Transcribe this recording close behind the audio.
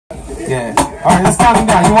Yeah. All right, let's count them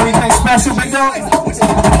down. You want anything special, big dog?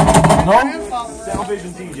 No? Sound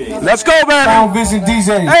Vision DJ. Let's go, baby. Sound Vision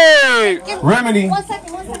DJ. Hey. Remedy. 1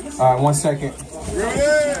 second, 1 second. All right, 1 second.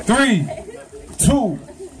 3, 2,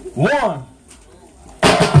 1.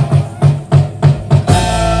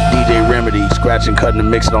 DJ Remedy, scratching, cutting,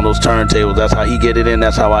 and mixing on those turntables. That's how he get it in.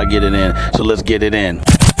 That's how I get it in. So let's get it in.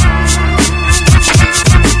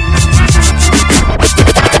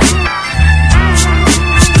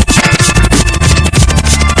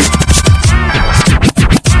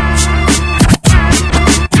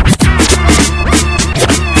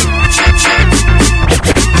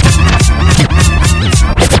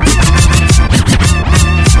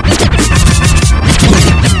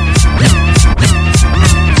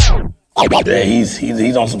 Yeah,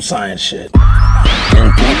 he's on some science shit.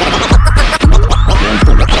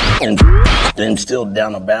 And still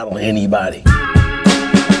down to battle anybody.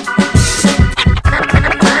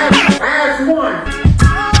 As one.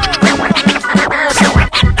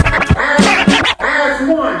 As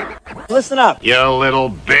one. Listen up. You little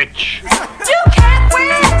bitch. You can't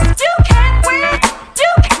win. You can't win.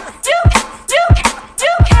 You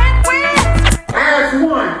can't win. As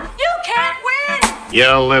one. You can't win.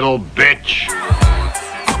 You little bitch.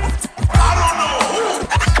 I don't know who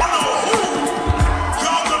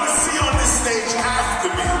y'all gonna see on this stage after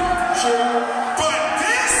me. But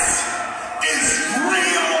this is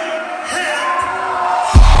real hip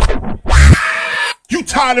hop. You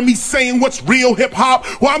tired of me saying what's real hip hop?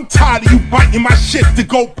 Well, I'm tired of you biting my shit to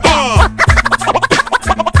go pump.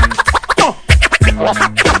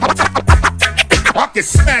 I can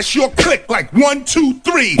smash your click like 1, 2,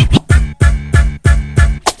 3.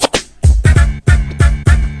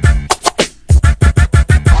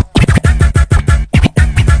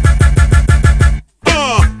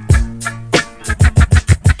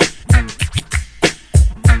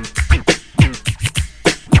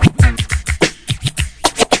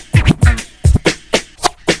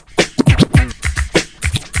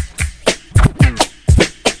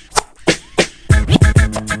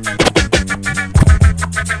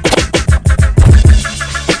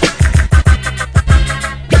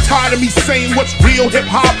 Tired of me saying what's real hip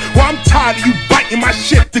hop? Well, I'm tired of you biting my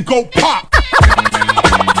shit to go pop.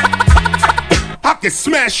 I can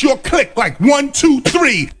smash your click like 1, 2,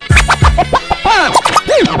 3. 1,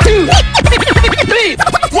 2, 3.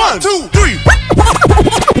 1, 2, 3.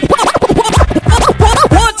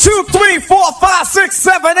 1, 2, 3, 4, 5, 6,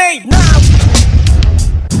 7, 8, 9.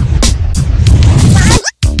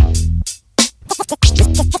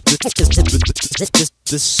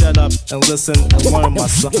 Just shut up and listen and learn, my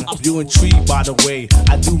son. You intrigued by the way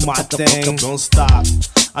I do my thing. Don't stop,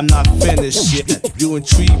 I'm not finished yet. You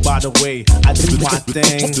intrigued by the way I do my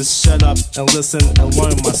thing. Just shut up and listen and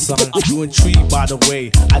learn, my son. You intrigued by the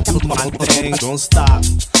way I do my thing. Don't stop,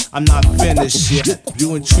 I'm not finished yet.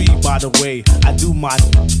 You intrigued by the way I do my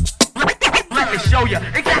thing. Let me show you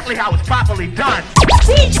exactly how it's properly done.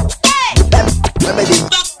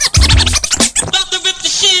 About to rip the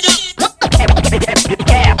shit up.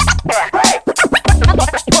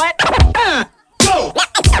 Go!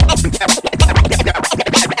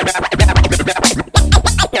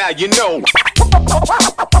 Now you know.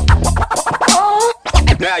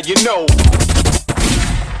 Now you know.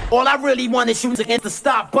 All I really want is you to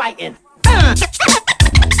stop biting.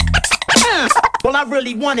 All I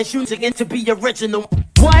really want is you to be original.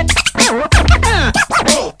 What?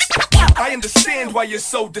 I understand why you're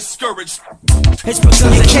so discouraged. It's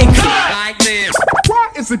because it can't be like this. Why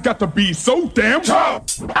is it got to be so damn tough?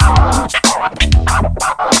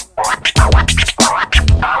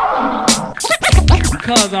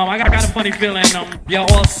 Because I got a funny feeling you're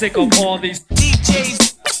all sick of all these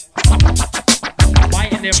DJs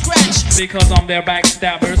biting their scratch because they're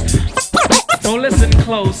backstabbers. So listen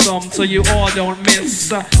close so you all don't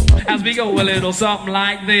miss as we go a little something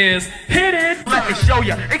like this. Hit it! Let me show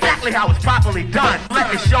you exactly how it's properly done.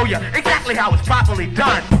 Let me show you exactly how it's properly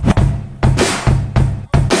done.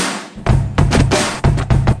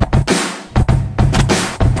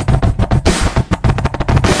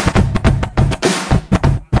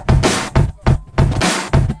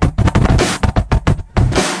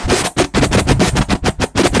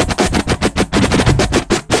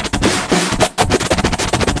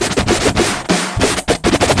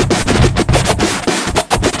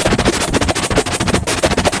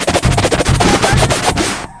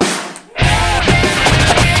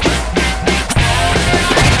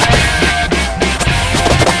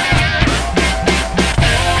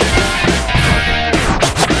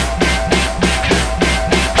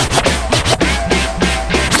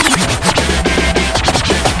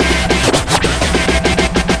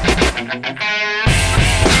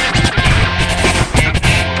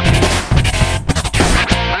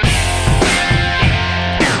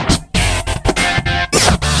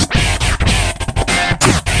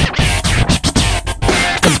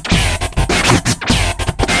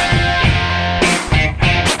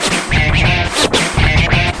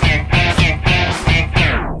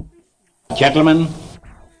 Gentlemen,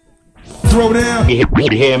 throw down. He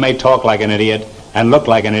may talk like an idiot and look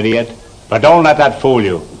like an idiot, but don't let that fool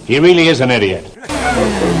you. He really is an idiot.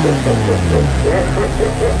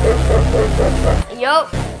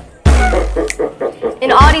 Yup.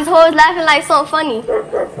 And all these hoes laughing like something funny.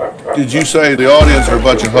 Did you say the audience are a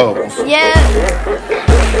bunch of hoes? Yeah.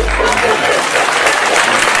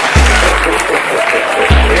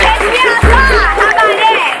 Catch me outside. How about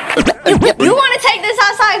that? You want to take this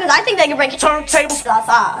outside? Because I think they can bring turntables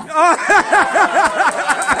outside.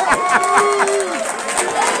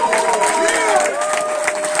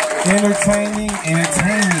 Entertaining.